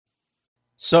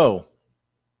So,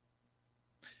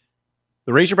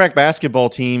 the Razorback basketball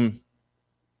team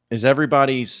is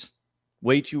everybody's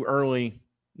way too early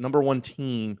number one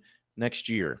team next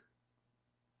year.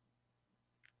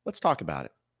 Let's talk about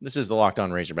it. This is the Locked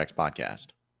On Razorbacks podcast.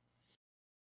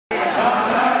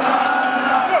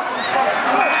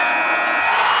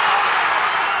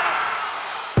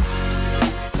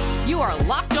 You are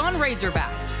Locked On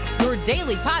Razorbacks, your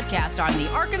daily podcast on the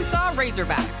Arkansas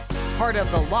Razorbacks, part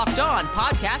of the Locked On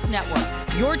Podcast Network,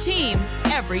 your team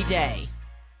every day.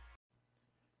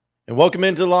 And welcome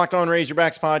into the Locked On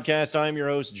Razorbacks podcast. I am your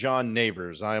host, John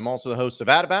Neighbors. I am also the host of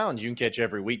Out of Bounds. You can catch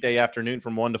every weekday afternoon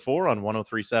from 1 to 4 on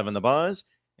 103.7 The Buzz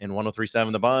and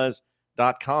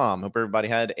 103.7thebuzz.com. Hope everybody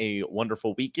had a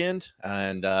wonderful weekend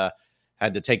and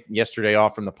had to take yesterday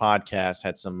off from the podcast.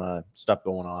 Had some stuff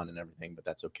going on and everything, but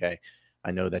that's okay. I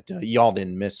know that y'all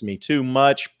didn't miss me too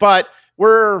much, but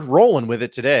we're rolling with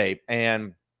it today.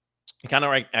 And it kind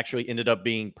of actually ended up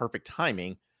being perfect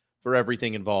timing for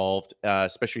everything involved,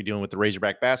 especially dealing with the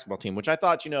Razorback basketball team, which I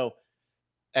thought,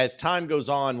 as time goes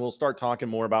on, we'll start talking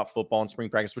more about football and spring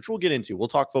practice, which we'll get into. We'll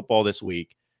talk football this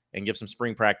week and give some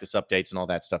spring practice updates and all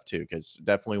that stuff too, because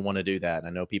definitely want to do that. I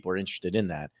know people are interested in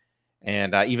that.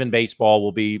 And even baseball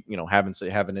will be, having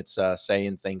its say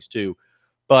in things too.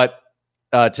 But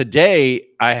today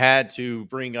I had to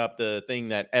bring up the thing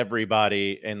that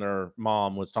everybody and their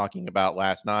mom was talking about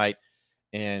last night,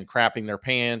 and crapping their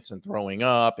pants and throwing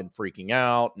up and freaking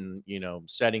out and,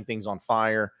 setting things on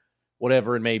fire,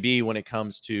 whatever it may be when it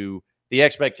comes to the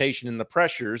expectation and the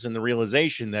pressures and the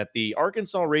realization that the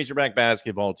Arkansas Razorback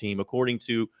basketball team, according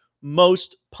to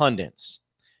most pundits,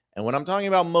 and when I'm talking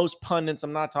about most pundits,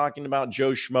 I'm not talking about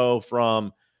Joe Schmo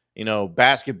from,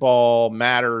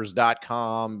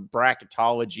 basketballmatters.com,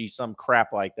 bracketology, some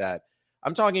crap like that.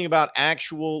 I'm talking about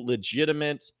actual,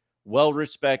 legitimate,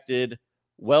 well-respected,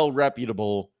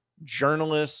 well-reputable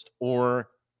journalists or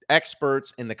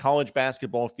experts in the college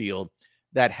basketball field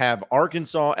that have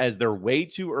Arkansas as their way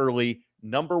too early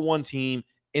number one team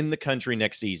in the country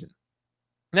next season.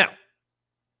 Now,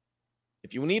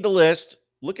 if you need a list,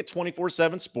 look at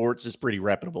 24/7 Sports is pretty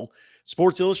reputable.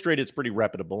 Sports Illustrated is pretty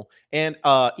reputable. And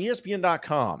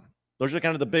ESPN.com, those are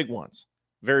kind of the big ones.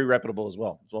 Very reputable as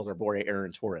well as our boy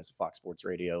Aaron Torres of Fox Sports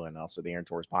Radio and also the Aaron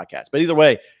Torres podcast. But either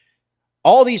way,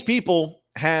 all these people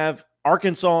have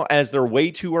Arkansas as their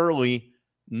way too early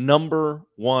number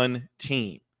one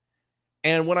team.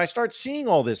 And when I start seeing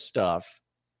all this stuff,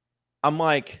 I'm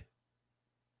like,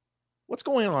 what's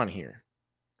going on here?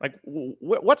 Like,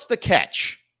 what's the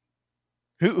catch?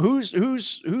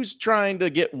 Who's trying to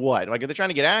get what? Like, are they trying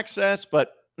to get access?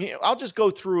 But I'll just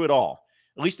go through it all,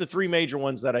 at least the three major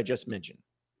ones that I just mentioned,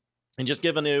 and just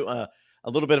giving you a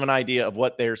little bit of an idea of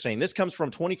what they're saying. This comes from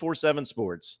 24/7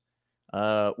 Sports.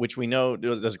 Which we know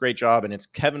does a great job, and it's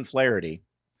Kevin Flaherty.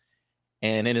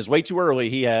 And in his way too early,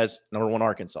 he has number one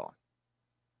Arkansas.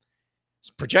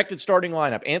 Projected starting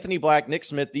lineup: Anthony Black, Nick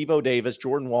Smith, Devo Davis,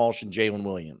 Jordan Walsh, and Jalen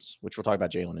Williams, which we'll talk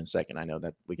about Jalen in a second. I know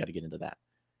that we got to get into that.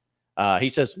 He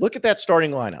says, look at that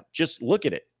starting lineup. Just look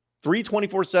at it. 3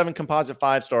 24/7 composite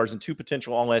 5-stars and 2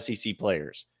 potential all-SEC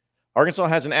players. Arkansas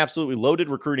has an absolutely loaded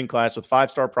recruiting class with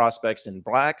 5-star prospects in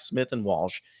Black, Smith, and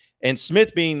Walsh, and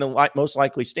Smith being the most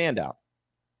likely standout.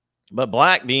 But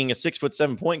Black, being a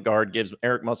 6'7" point guard, gives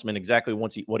Eric Musselman exactly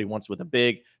what he wants with a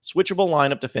big, switchable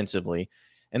lineup defensively.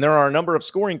 And there are a number of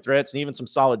scoring threats and even some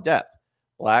solid depth.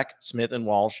 Black, Smith, and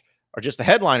Walsh are just the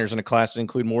headliners in a class that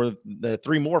include the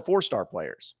 3 more 4-star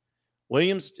players.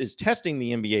 Williams is testing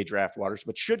the NBA draft waters,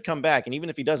 but should come back. And even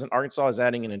if he doesn't, Arkansas is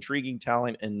adding an intriguing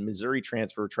talent in Missouri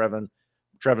transfer Trevin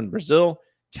Brazile.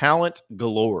 Talent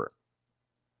galore.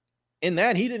 In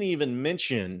that, he didn't even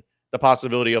mention the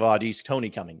possibility of Au'Diese Toney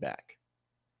coming back.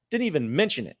 Didn't even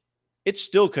mention it. It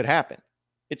still could happen.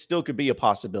 It still could be a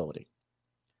possibility.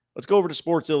 Let's go over to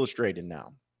Sports Illustrated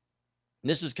now.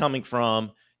 This is coming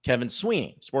from Kevin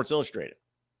Sweeney, Sports Illustrated.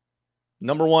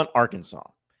 Number one, Arkansas.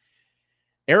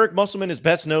 Eric Musselman is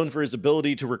best known for his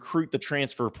ability to recruit the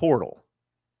transfer portal,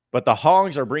 but the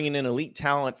Hogs are bringing in elite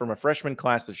talent from a freshman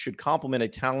class that should complement a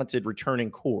talented returning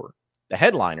core. The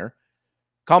headliner,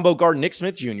 combo guard Nick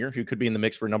Smith Jr., who could be in the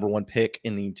mix for number one pick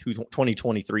in the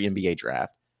 2023 NBA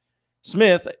draft.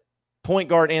 Smith, point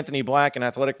guard Anthony Black, and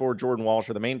athletic forward Jordan Walsh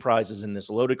are the main prizes in this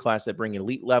loaded class that bring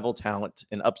elite level talent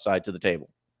and upside to the table.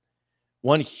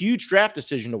 One huge draft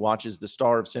decision to watch is the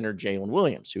star of center Jalen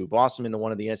Williams, who blossomed into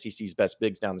one of the SEC's best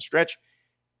bigs down the stretch.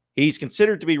 He's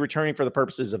considered to be returning for the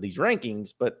purposes of these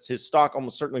rankings, but his stock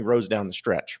almost certainly rose down the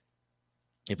stretch.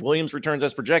 If Williams returns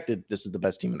as projected, this is the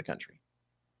best team in the country.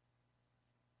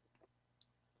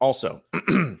 Also,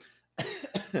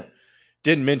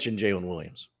 didn't mention Jalen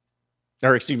Williams.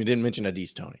 Or excuse me, didn't mention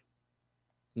Adese Toney.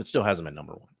 It still hasn't been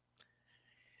number one.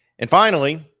 And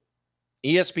finally,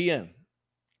 ESPN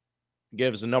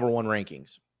gives the number one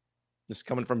rankings. This is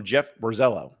coming from Jeff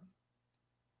Borzello.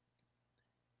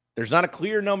 There's not a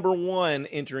clear number one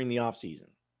entering the offseason.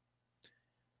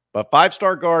 But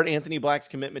five-star guard Anthony Black's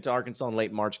commitment to Arkansas in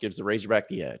late March gives the Razorback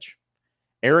the edge.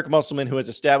 Eric Musselman, who has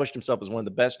established himself as one of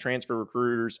the best transfer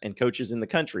recruiters and coaches in the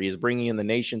country, is bringing in the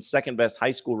nation's second-best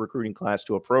high school recruiting class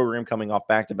to a program coming off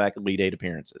back-to-back Elite Eight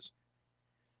appearances.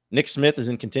 Nick Smith is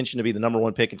in contention to be the number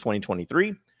one pick in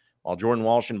 2023, while Jordan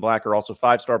Walsh and Black are also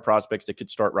five-star prospects that could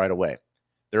start right away.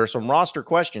 There are some roster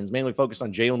questions, mainly focused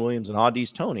on Jalen Williams and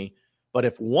Adese Toney, but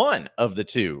if one of the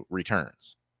two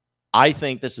returns, I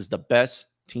think this is the best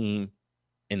team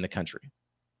in the country.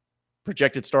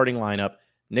 Projected starting lineup: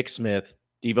 Nick Smith,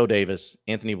 Devo Davis,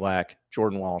 Anthony Black,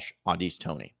 Jordan Walsh, Adese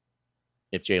Toney,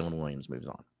 if Jalen Williams moves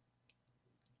on.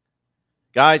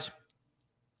 Guys,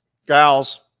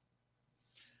 gals,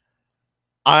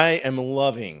 I am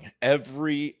loving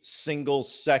every single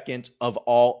second of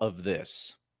all of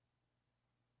this.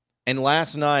 And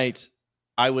last night,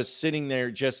 I was sitting there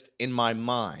just in my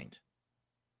mind.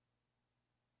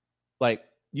 Like,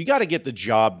 you got to get the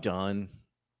job done.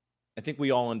 I think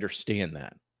we all understand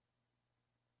that.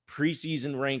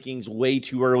 Preseason rankings, way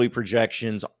too early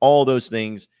projections, all those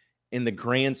things in the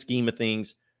grand scheme of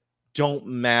things don't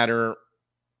matter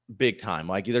big time.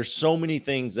 Like, there's so many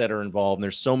things that are involved and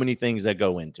there's so many things that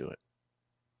go into it.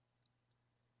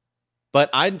 But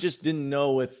I just didn't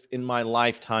know if in my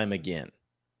lifetime again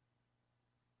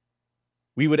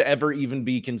we would ever even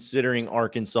be considering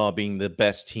Arkansas being the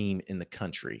best team in the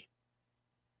country.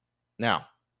 Now,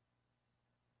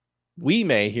 we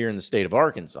may, here in the state of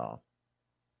Arkansas,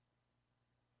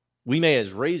 we may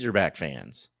as Razorback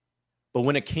fans, but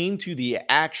when it came to the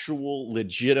actual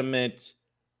legitimate,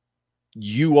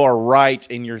 you are right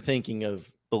in your thinking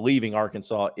of believing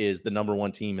Arkansas is the number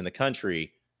one team in the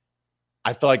country,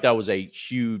 I felt like that was a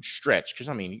huge stretch. Because,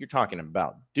 I mean, you're talking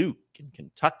about Duke and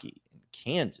Kentucky and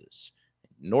Kansas,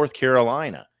 and North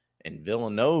Carolina and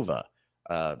Villanova,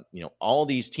 all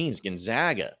these teams,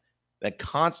 Gonzaga, that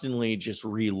constantly just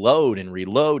reload, and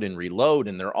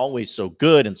they're always so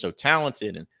good and so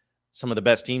talented and some of the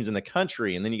best teams in the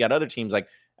country. And then you got other teams like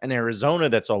an Arizona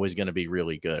that's always going to be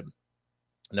really good,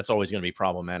 and that's always going to be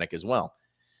problematic as well.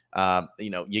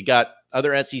 You got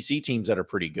other SEC teams that are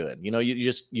pretty good.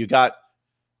 You got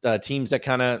teams that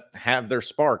kind of have their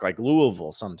spark, like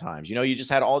Louisville sometimes. You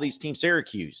just had all these teams,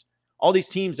 Syracuse, all these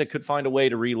teams that could find a way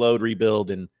to reload,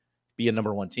 rebuild, and be a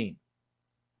number one team.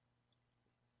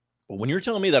 But when you're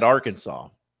telling me that Arkansas,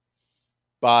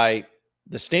 by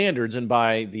the standards and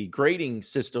by the grading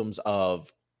systems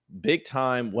of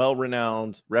big-time,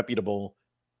 well-renowned, reputable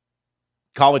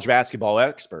college basketball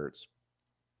experts,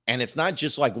 and it's not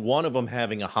just like one of them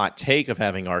having a hot take of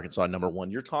having Arkansas number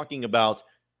one. You're talking about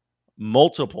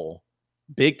multiple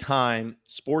big-time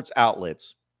sports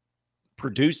outlets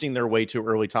producing their way to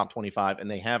early top 25,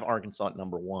 and they have Arkansas at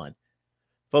number one.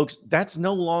 Folks, that's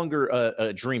no longer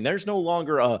a dream. There's no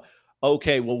longer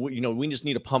okay, well, we just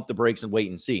need to pump the brakes and wait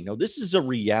and see. No, this is a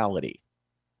reality.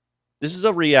 This is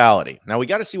a reality. Now, we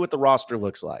got to see what the roster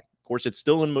looks like. Of course, it's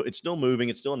still moving.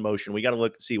 It's still in motion. We got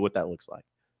to see what that looks like.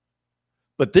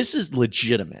 But this is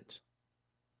legitimate.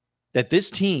 That this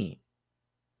team,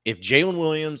 if Jalen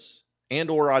Williams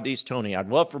and or Adese Toney, I'd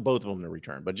love for both of them to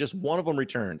return, but just one of them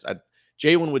returns.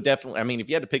 Jalen would definitely, if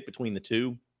you had to pick between the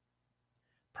two,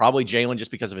 probably Jalen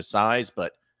just because of his size,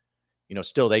 but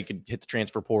still they could hit the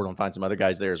transfer portal and find some other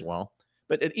guys there as well.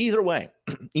 But either way,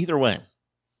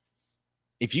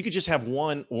 if you could just have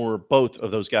one or both of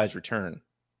those guys return,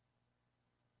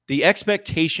 the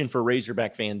expectation for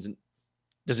Razorback fans,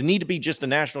 does it need to be just a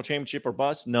national championship or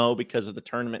bust? No, because of the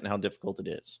tournament and how difficult it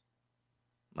is.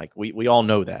 Like, we all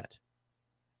know that.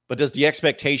 But does the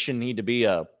expectation need to be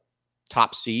a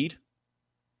top seed,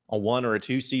 a 1 or a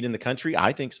 2 seed in the country?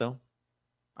 I think so.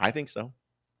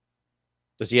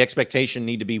 Does the expectation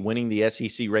need to be winning the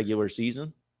SEC regular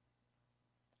season?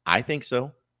 I think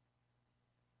so.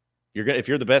 If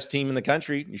you're the best team in the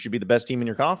country, you should be the best team in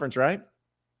your conference, right?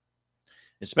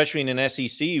 Especially in an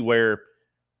SEC where,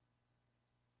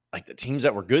 like, the teams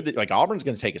that were good, like Auburn's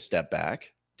going to take a step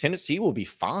back. Tennessee will be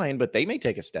fine, but they may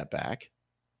take a step back.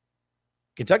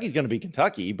 Kentucky's going to be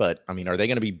Kentucky, but, are they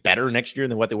going to be better next year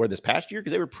than what they were this past year?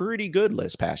 Because they were pretty good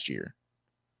this past year.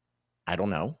 I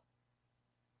don't know.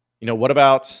 What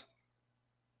about,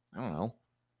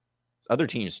 other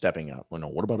teams stepping up? Well, no,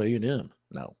 what about A&M?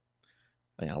 No.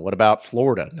 What about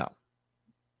Florida? No.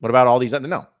 What about all these other?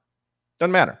 No.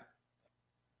 Doesn't matter.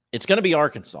 It's going to be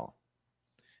Arkansas.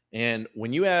 And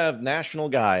when you have national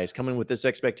guys coming with this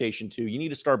expectation too, you need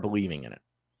to start believing in it.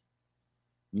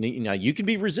 You can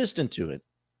be resistant to it.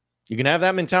 You can have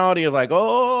that mentality of like,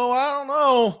 oh, I don't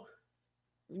know.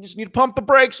 You just need to pump the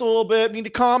brakes a little bit. You need to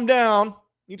calm down.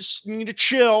 You need to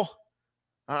chill.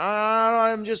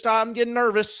 I'm getting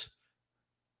nervous.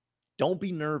 Don't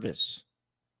be nervous.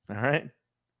 All right.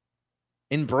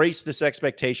 Embrace this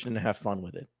expectation and have fun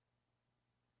with it.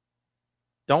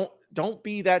 Don't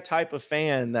be that type of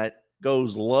fan that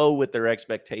goes low with their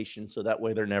expectations so that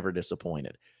way they're never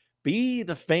disappointed. Be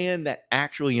the fan that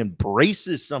actually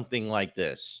embraces something like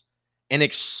this and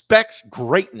expects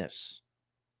greatness,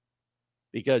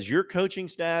 because your coaching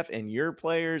staff and your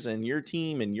players and your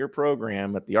team and your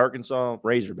program at the Arkansas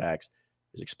Razorbacks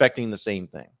is expecting the same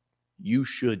thing. You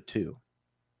should too.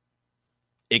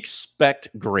 Expect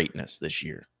greatness this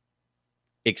year.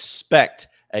 Expect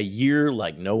a year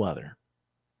like no other.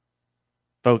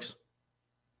 Folks,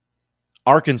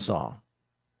 Arkansas,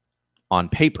 on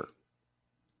paper,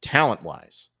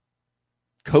 talent-wise,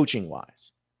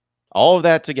 coaching-wise, all of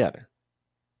that together,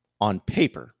 on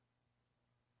paper,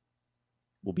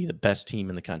 will be the best team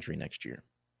in the country next year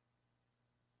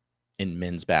in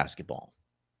men's basketball.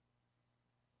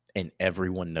 And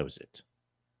everyone knows it.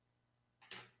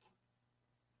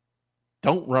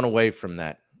 Don't run away from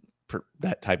that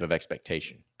type of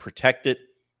expectation. Protect it,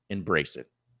 embrace it.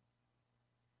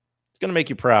 It's going to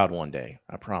make you proud one day,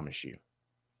 I promise you.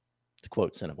 To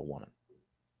quote Son of a Woman.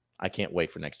 I can't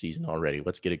wait for next season already.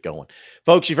 Let's get it going.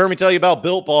 Folks, you've heard me tell you about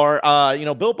Built Bar.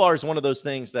 Built Bar is one of those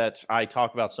things that I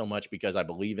talk about so much because I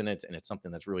believe in it, and it's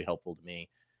something that's really helpful to me,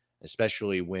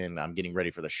 especially when I'm getting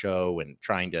ready for the show and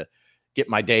trying to get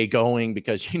my day going,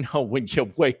 because, when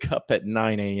you wake up at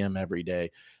 9 a.m. every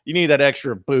day, you need that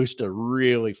extra boost to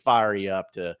really fire you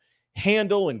up to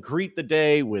handle and greet the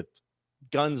day with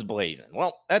guns blazing.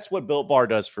 Well, that's what Built Bar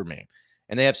does for me.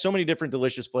 And they have so many different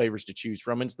delicious flavors to choose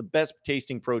from. And it's the best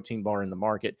tasting protein bar in the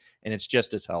market. And it's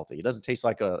just as healthy. It doesn't taste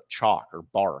like a chalk or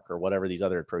bark or whatever these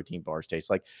other protein bars taste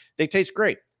like. They taste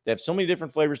great. They have so many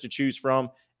different flavors to choose from.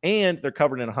 And they're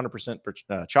covered in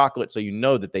 100% chocolate. So you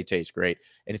know that they taste great.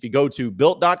 And if you go to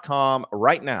built.com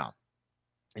right now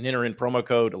and enter in promo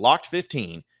code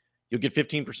LOCKED15, you'll get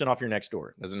 15% off your next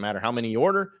order. Doesn't matter how many you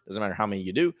order. Doesn't matter how many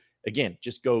you do. Again,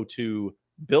 just go to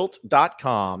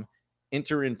built.com.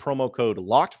 Enter in promo code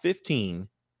LOCKED15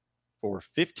 for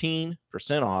 15%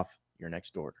 off your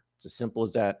next order. It's as simple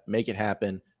as that. Make it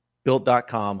happen.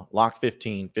 Built.com,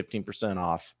 LOCKED15, 15%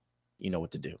 off. You know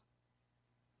what to do.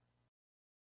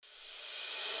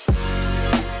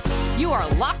 You are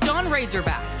Locked On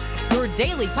Razorbacks, your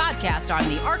daily podcast on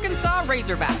the Arkansas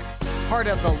Razorbacks, part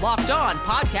of the Locked On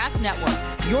Podcast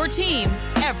Network, your team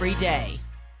every day.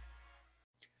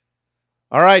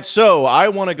 All right, so I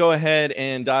want to go ahead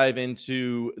and dive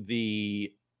into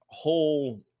the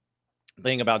whole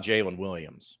thing about Jaylin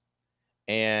Williams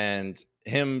and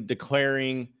him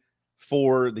declaring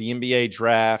for the NBA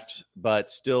draft, but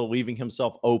still leaving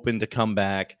himself open to come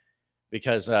back,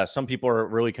 because some people are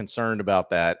really concerned about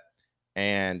that,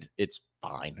 and it's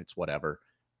fine. It's whatever.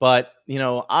 But,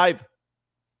 my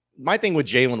thing with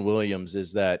Jaylin Williams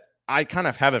is that I kind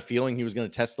of have a feeling he was going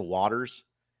to test the waters.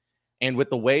 And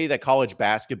with the way that college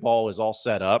basketball is all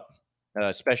set up,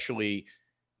 especially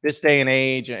this day and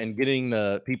age, and getting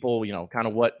the people, kind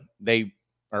of what they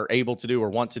are able to do or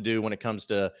want to do when it comes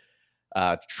to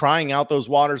trying out those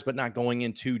waters, but not going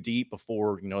in too deep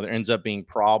before, there ends up being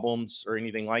problems or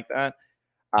anything like that.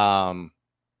 I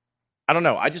don't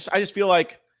know. I just feel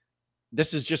like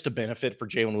this is just a benefit for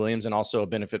Jaylin Williams and also a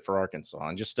benefit for Arkansas.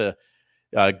 And just to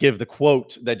give the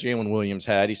quote that Jaylin Williams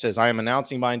had. He says, "I am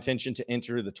announcing my intention to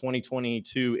enter the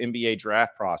 2022 NBA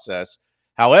draft process.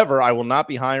 However, I will not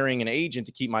be hiring an agent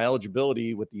to keep my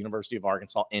eligibility with the University of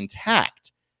Arkansas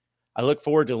intact. I look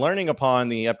forward to learning upon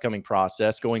the upcoming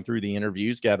process, going through the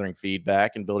interviews, gathering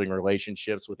feedback, and building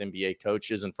relationships with NBA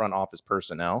coaches and front office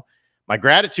personnel. My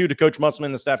gratitude to Coach Musselman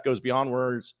and the staff goes beyond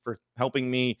words for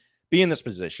helping me be in this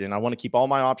position. I want to keep all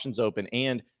my options open,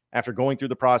 and after going through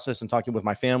the process and talking with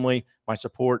my family, my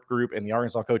support group, and the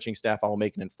Arkansas coaching staff, I will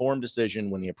make an informed decision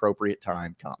when the appropriate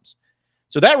time comes."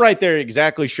 So that right there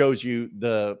exactly shows you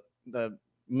the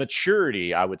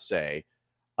maturity, I would say,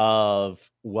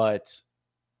 of what,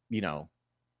 the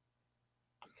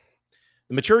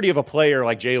maturity of a player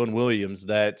like Jaylin Williams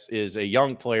that is a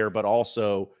young player, but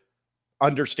also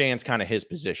understands kind of his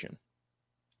position.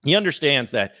 He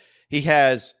understands that he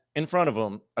has in front of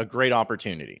him a great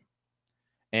opportunity.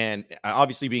 And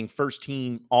obviously being first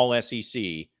team all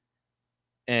SEC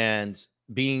and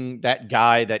being that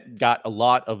guy that got a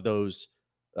lot of those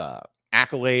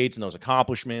accolades and those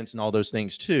accomplishments and all those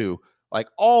things too, Like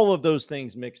all of those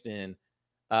things mixed in,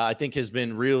 I think has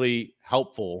been really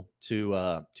helpful to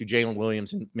Jalen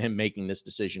Williams and him making this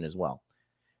decision as well.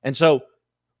 And so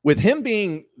with him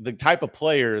being the type of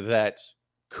player that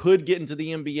could get into the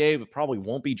NBA, but probably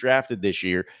won't be drafted this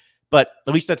year, but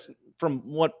at least that's from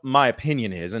what my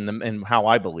opinion is and how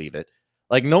I believe it.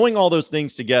 Like knowing all those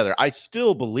things together, I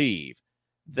still believe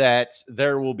that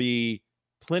there will be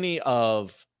plenty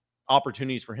of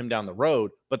opportunities for him down the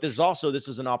road, but this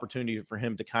is an opportunity for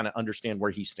him to kind of understand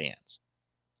where he stands.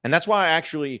 And that's why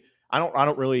I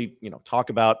don't really, talk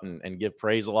about and give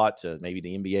praise a lot to maybe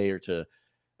the NBA or to,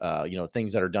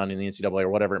 things that are done in the NCAA or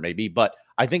whatever it may be. But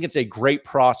I think it's a great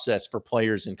process for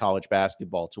players in college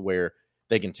basketball to where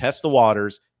they can test the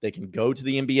waters, they can go to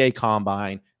the NBA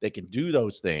combine, they can do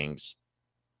those things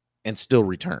and still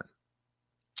return.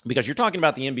 Because you're talking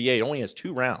about the NBA, it only has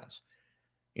 2 rounds.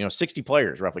 60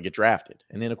 players roughly get drafted.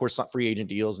 And then, of course, free agent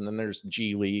deals, and then there's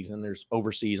G leagues, and there's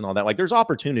overseas and all that. Like, there's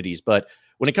opportunities. But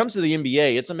when it comes to the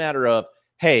NBA, it's a matter of,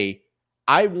 hey,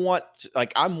 I'm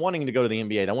wanting to go to the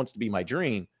NBA. That wants to be my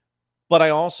dream. But I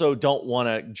also don't want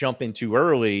to jump in too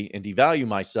early and devalue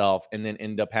myself and then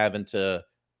end up having to,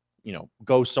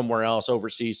 go somewhere else,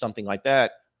 overseas, something like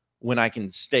that, when I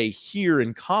can stay here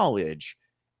in college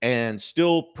and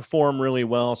still perform really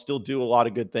well, still do a lot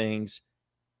of good things,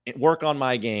 work on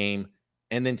my game,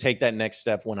 and then take that next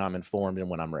step when I'm informed and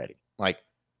when I'm ready. Like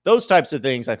those types of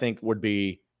things I think would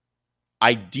be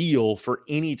ideal for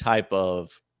any type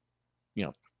of,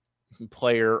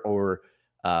 player or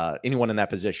anyone in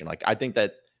that position. Like I think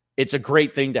that it's a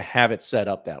great thing to have it set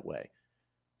up that way.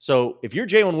 So if you're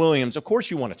Jalen Williams, of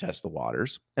course you want to test the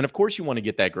waters, and of course you want to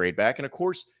get that grade back. And of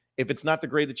course, if it's not the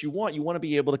grade that you want to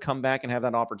be able to come back and have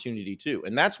that opportunity too.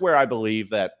 And that's where I believe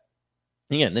that,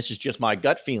 again, this is just my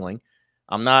gut feeling.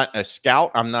 I'm not a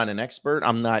scout. I'm not an expert.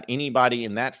 I'm not anybody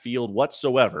in that field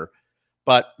whatsoever.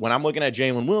 But when I'm looking at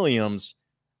Jalen Williams,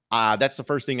 that's the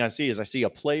first thing I see is I see a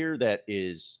player that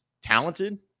is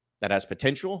talented, that has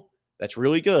potential, that's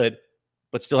really good,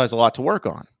 but still has a lot to work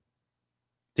on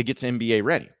to get to NBA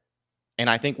ready. And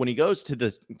I think when he goes to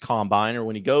the combine or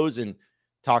when he goes and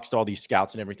talks to all these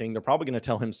scouts and everything, they're probably going to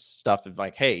tell him stuff of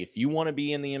like, hey, if you want to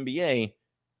be in the NBA,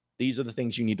 these are the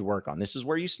things you need to work on. This is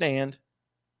where you stand.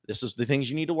 This is the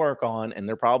things you need to work on. And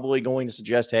they're probably going to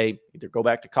suggest, hey, either go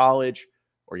back to college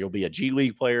or you'll be a G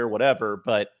League player, whatever.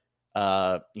 But,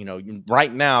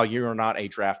 right now you're not a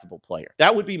draftable player.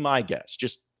 That would be my guess.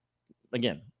 Just,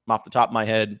 again, off the top of my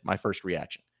head, my first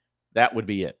reaction. That would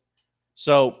be it.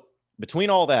 So between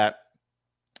all that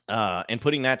and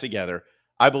putting that together,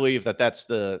 I believe that that's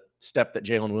the step that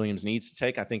Jalen Williams needs to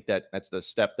take. I think that that's the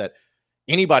step that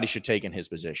anybody should take in his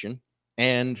position.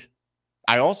 And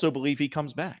I also believe he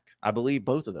comes back. I believe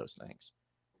both of those things.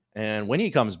 And when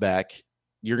he comes back,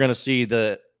 you're going to see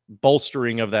the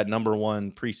bolstering of that number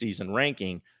 1 preseason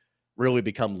ranking really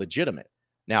become legitimate.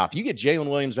 Now, if you get Jalen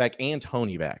Williams back and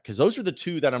Tony back, because those are the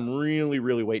 2 that I'm really,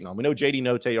 really waiting on. We know JD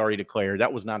Note already declared.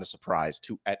 That was not a surprise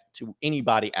to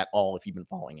anybody at all if you've been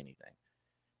following anything.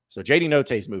 So JD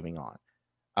Note is moving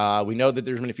on. We know that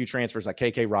there's been a few transfers like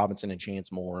KK Robinson and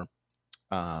Chance Moore.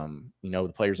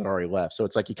 The players that already left. So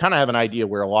it's like you kind of have an idea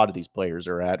where a lot of these players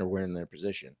are at or where in their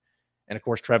position. And of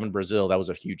course, Trevin Brazile, that was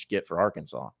a huge get for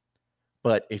Arkansas.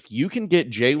 But if you can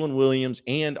get Jalen Williams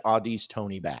and Au'Diese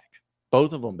Toney back,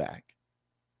 both of them back,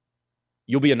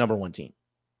 you'll be a number 1 team.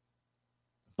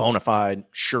 Bonafide,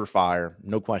 surefire,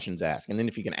 no questions asked. And then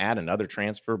if you can add another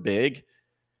transfer big,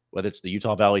 whether it's the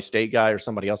Utah Valley State guy or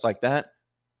somebody else like that,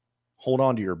 hold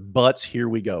on to your butts. Here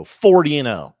we go.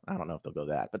 40-0. I don't know if they'll go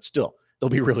that, but still, they'll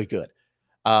be really good.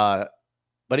 But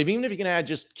even if you can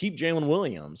keep Jalen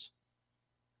Williams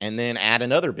and then add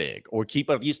another big, or keep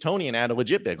Au'Diese Toney and add a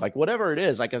legit big, like whatever it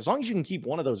is, like as long as you can keep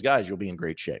one of those guys, you'll be in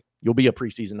great shape. You'll be a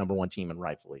preseason number 1 team, and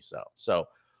rightfully so. So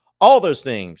all those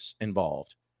things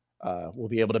involved will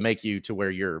be able to make you to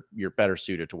where you're better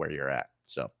suited to where you're at.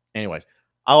 So anyways,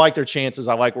 I like their chances.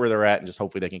 I like where they're at, and just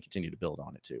hopefully they can continue to build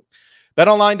on it too.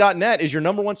 BetOnline.net is your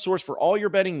number 1 source for all your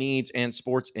betting needs and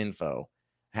sports info.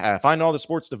 Find all the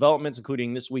sports developments,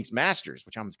 including this week's Masters,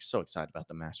 which I'm so excited about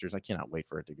the Masters. I cannot wait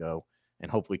for it to go. And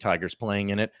hopefully Tiger's playing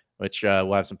in it, which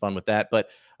we'll have some fun with that. But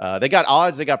they got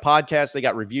odds, they got podcasts, they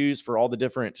got reviews for all the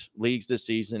different leagues this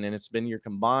season. And it's been your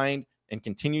combined and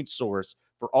continued source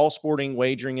for all sporting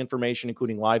wagering information,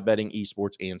 including live betting,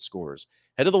 esports, and scores.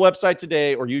 Head to the website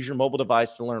today or use your mobile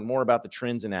device to learn more about the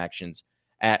trends and actions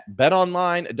at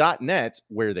betonline.net,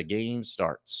 where the game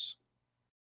starts.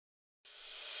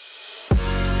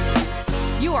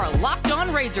 You are Locked On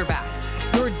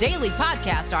Razorbacks, your daily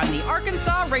podcast on the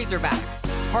Arkansas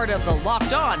Razorbacks, part of the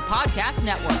Locked On Podcast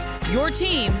Network, your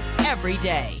team every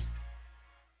day.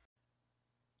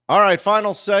 All right,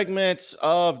 final segment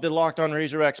of the Locked On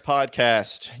Razorbacks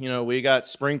podcast. We got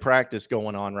spring practice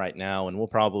going on right now, and we'll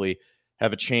probably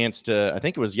have a chance to. I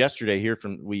think it was yesterday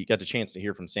we got the chance to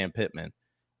hear from Sam Pittman,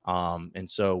 and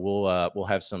so we'll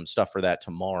have some stuff for that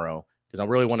tomorrow because I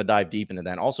really want to dive deep into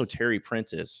that. Also, Terry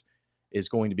Prentice is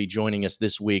going to be joining us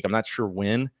this week. I'm not sure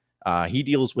when. He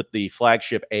deals with the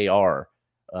flagship AR,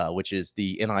 which is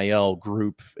the NIL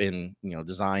group in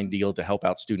design deal to help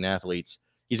out student athletes.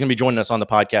 He's going to be joining us on the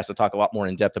podcast to talk a lot more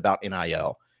in depth about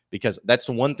NIL, because that's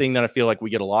the one thing that I feel like we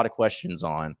get a lot of questions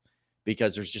on,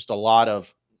 because there's just a lot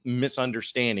of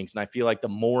misunderstandings. And I feel like the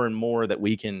more and more that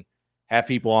we can have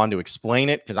people on to explain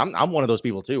it, because I'm one of those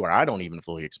people too, where I don't even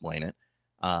fully explain it,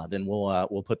 then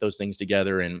we'll put those things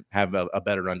together and have a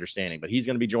better understanding. But he's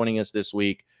going to be joining us this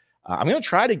week. I'm going to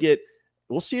try to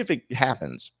we'll see if it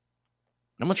happens.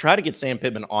 I'm going to try to get Sam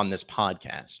Pittman on this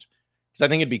podcast, because I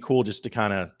think it'd be cool just to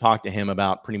kind of talk to him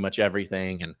about pretty much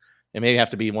everything. And it may have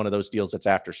to be one of those deals that's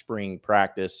after spring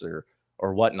practice or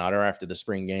whatnot, or after the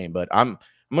spring game. But I'm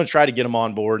going to try to get him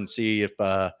on board and see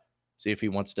if he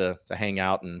wants to hang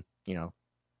out and,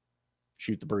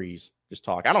 shoot the breeze, just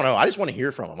talk. I don't know. I just want to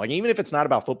hear from him. Like, even if it's not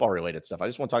about football related stuff, I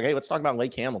just want to talk. Hey, let's talk about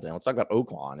Lake Hamilton. Let's talk about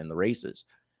Oaklawn and the races.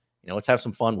 Let's have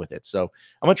some fun with it. So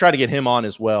I'm going to try to get him on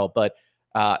as well. But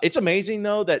it's amazing,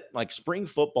 though, that like spring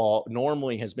football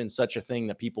normally has been such a thing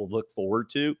that people look forward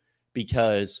to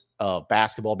because of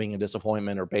basketball being a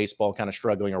disappointment or baseball kind of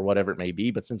struggling or whatever it may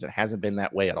be. But since it hasn't been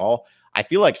that way at all, I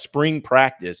feel like spring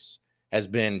practice has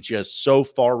been just so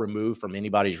far removed from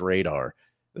anybody's radar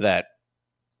that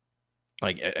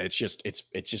like it's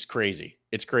just crazy.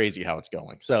 It's crazy how it's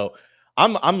going. So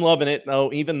I'm loving it,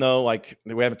 though, even though like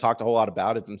we haven't talked a whole lot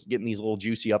about it. And getting these little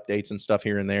juicy updates and stuff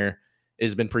here and there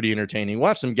has been pretty entertaining. We'll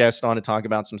have some guests on to talk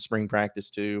about some spring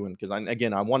practice too. And because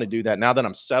I want to do that now that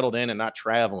I'm settled in and not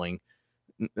traveling.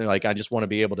 Like, I just want to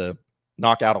be able to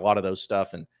knock out a lot of those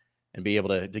stuff and be able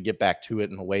to get back to it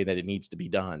in a way that it needs to be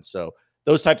done. So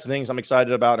those types of things I'm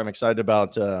excited about. I'm excited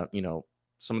about,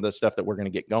 some of the stuff that we're going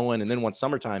to get going. And then once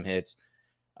summertime hits,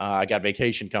 I got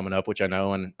vacation coming up, which I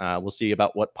know, and we'll see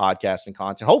about what podcasts and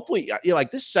content. Hopefully,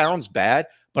 like, this sounds bad,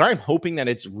 but I'm hoping that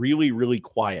it's really, really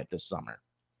quiet this summer.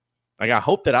 Like, I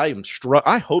hope that I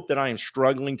am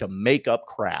struggling to make up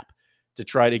crap to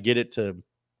try to get it to,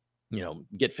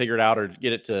 get figured out, or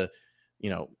get it to,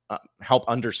 help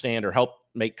understand or help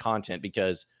make content,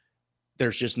 because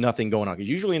there's just nothing going on. Because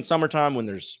usually in summertime, when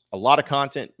there's a lot of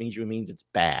content, it means it's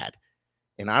bad.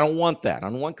 And I don't want that. I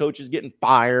don't want coaches getting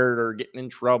fired or getting in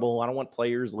trouble. I don't want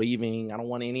players leaving. I don't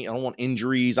want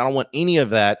injuries. I don't want any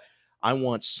of that. I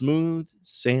want smooth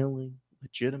sailing,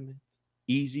 legitimate,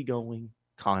 easygoing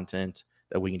content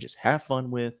that we can just have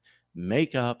fun with,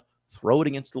 make up, throw it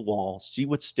against the wall, see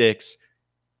what sticks,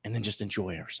 and then just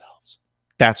enjoy ourselves.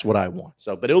 That's what I want.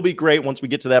 So, but it'll be great once we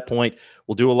get to that point.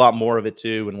 We'll do a lot more of it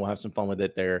too, and we'll have some fun with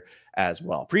it there as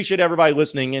well. Appreciate everybody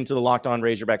listening into the Locked On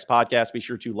Razorbacks podcast. Be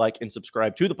sure to like and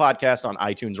subscribe to the podcast on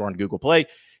iTunes or on Google Play. You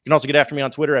can also get after me on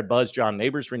Twitter at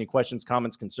BuzzJohnNeighbors for any questions,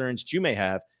 comments, concerns that you may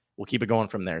have. We'll keep it going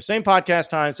from there. Same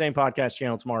podcast time, same podcast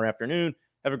channel tomorrow afternoon.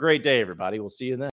 Have a great day, everybody. We'll see you then.